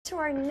To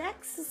our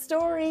next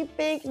story,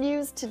 big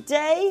news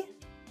today.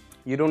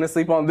 You don't want to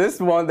sleep on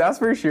this one, that's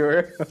for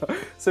sure.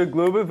 So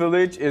Global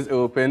Village is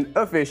open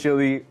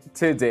officially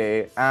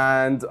today,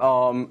 and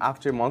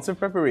after months of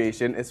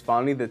preparation, it's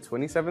finally the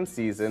 27th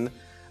season,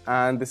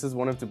 and this is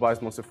one of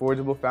Dubai's most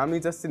affordable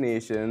family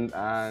destinations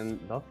and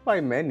loved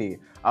by many.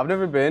 I've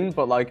never been,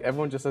 but like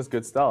everyone just has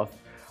good stuff.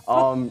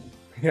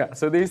 Yeah,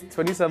 so there's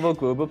 27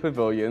 global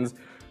pavilions,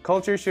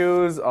 culture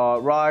shows,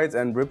 rides,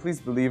 and Ripley's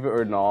Believe It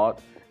or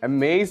Not.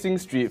 Amazing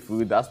street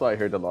food, that's what I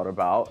heard a lot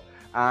about.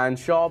 And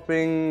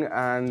shopping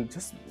and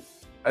just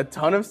a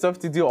ton of stuff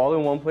to do all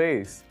in one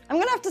place. I'm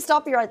gonna have to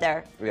stop you right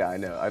there. Yeah, I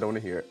know. I don't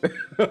want to hear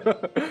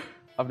it.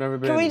 I've never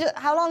been. Can we just,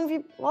 how long have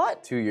you,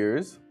 what? 2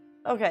 years.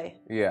 Okay.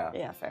 Yeah.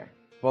 Yeah, fair.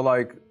 But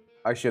like,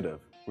 I should have,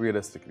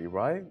 realistically,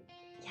 right?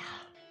 Yeah.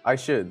 I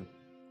should.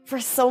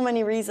 For so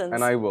many reasons.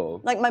 And I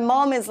will. Like, my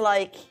mom is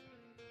like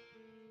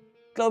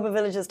Global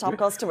Village's top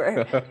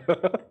customer.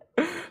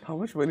 How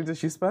much money does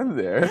she spend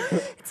there?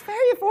 It's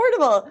very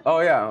affordable. Oh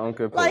yeah,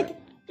 okay. Like,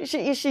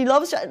 she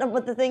loves,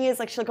 but the thing is,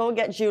 like, she'll go and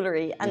get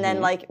jewelry, and then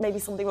like maybe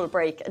something will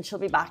break, and she'll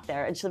be back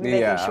there, and she'll be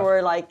making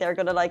sure like they're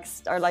gonna like,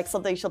 or like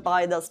something she'll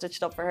buy, and they'll stitch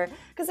it up for her.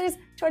 Because there's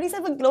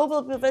 27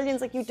 global pavilions,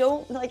 like you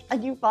don't like,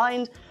 and you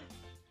find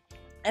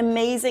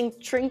amazing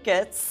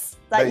trinkets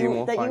that you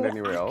won't find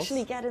anywhere else.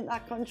 Actually get in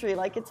that country.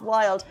 Like, it's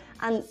wild,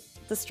 and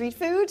the street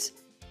food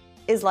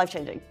is life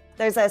changing.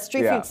 There's a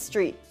street food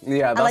street.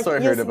 Yeah, that's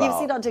what I heard about. You've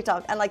seen it on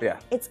TikTok, and like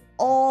it's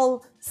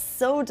all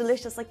so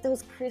delicious. Like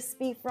those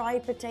crispy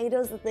fried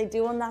potatoes that they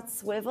do on that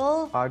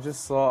swivel. I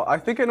just saw, I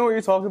think I know what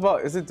you're talking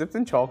about. Is it dipped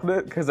in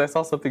chocolate? Because I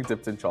saw something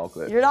dipped in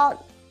chocolate. You're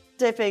not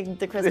dipping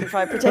the crispy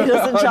fried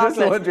potatoes in chocolate.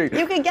 Just wondering.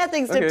 You can get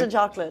things dipped in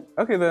chocolate.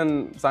 Okay,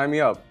 then sign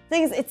me up.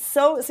 Thing is, it's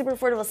so super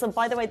affordable. So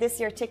by the way, this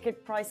year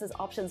ticket prices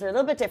options are a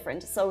little bit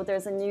different. So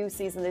there's a new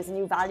season, there's a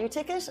new value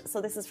ticket. So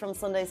this is from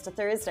Sundays to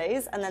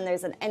Thursdays, and then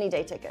there's an any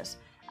day ticket.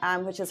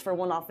 Which is for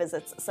one-off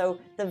visits. So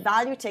the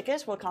value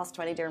ticket will cost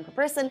 20 dirham per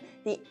person.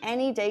 The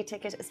any day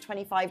ticket is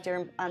 25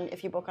 dirham, and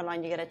if you book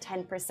online, you get a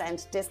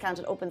 10% discount.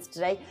 It opens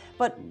today.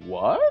 But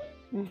what?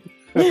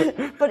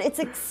 But it's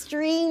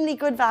extremely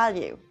good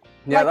value.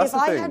 Yeah, like that's if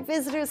the I thing. had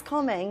visitors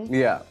coming.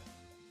 Yeah.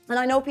 And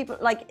I know people,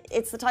 like,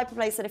 it's the type of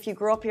place that if you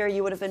grew up here,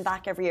 you would have been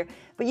back every year.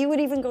 But you would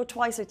even go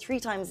twice or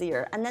 3 times a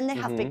year. And then they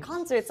have big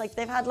concerts. Like,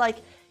 they've had, like,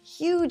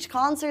 huge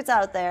concerts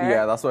out there.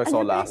 Yeah, that's what I saw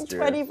last year.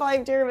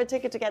 25 dirham a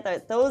ticket to get there.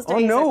 Those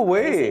days. Oh, no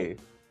way. Crazy.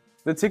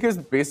 The ticket's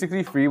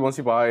basically free once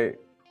you buy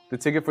the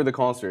ticket for the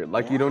concert.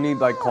 Like, you don't need,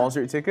 like,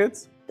 concert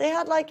tickets. They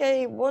had, like,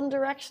 a One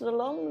Direction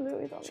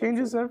alone.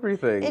 Changes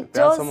everything. It they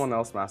does. had someone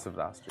else massive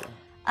last year.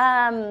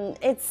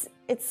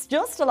 It's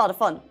just a lot of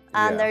fun.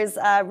 And there's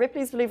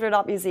Ripley's Believe It or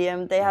Not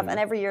Museum. They have, and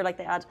every year, like,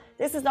 they add,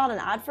 this is not an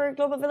ad for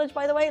Global Village,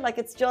 by the way. Like,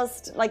 it's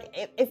just, like,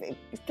 if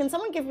can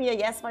someone give me a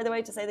yes, by the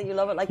way, to say that you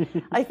love it? Like,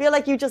 I feel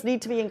like you just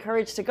need to be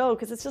encouraged to go,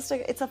 because it's just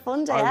it's a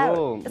fun day out.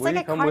 Will. It's will like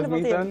you a come carnival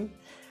with me theme. then?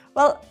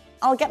 Well,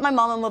 I'll get my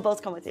mom and we'll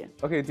both come with you.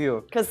 Okay,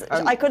 deal. Because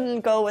I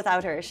couldn't go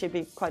without her. She'd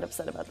be quite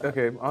upset about that.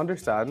 Okay, I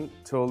understand.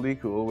 Totally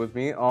cool with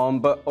me.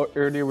 But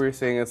earlier we were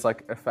saying it's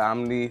like a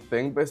family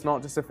thing, but it's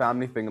not just a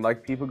family thing.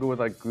 Like, people go with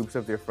like groups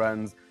of their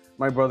friends.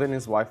 My brother and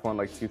his wife went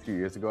like 2-3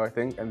 years ago, I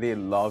think, and they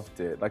loved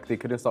it. Like, they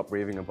couldn't stop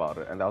raving about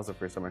it, and that was the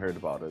first time I heard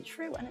about it.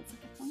 True, and it's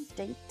like a fun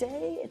date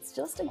day. It's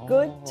just a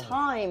good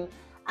time.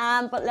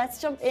 But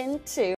let's jump into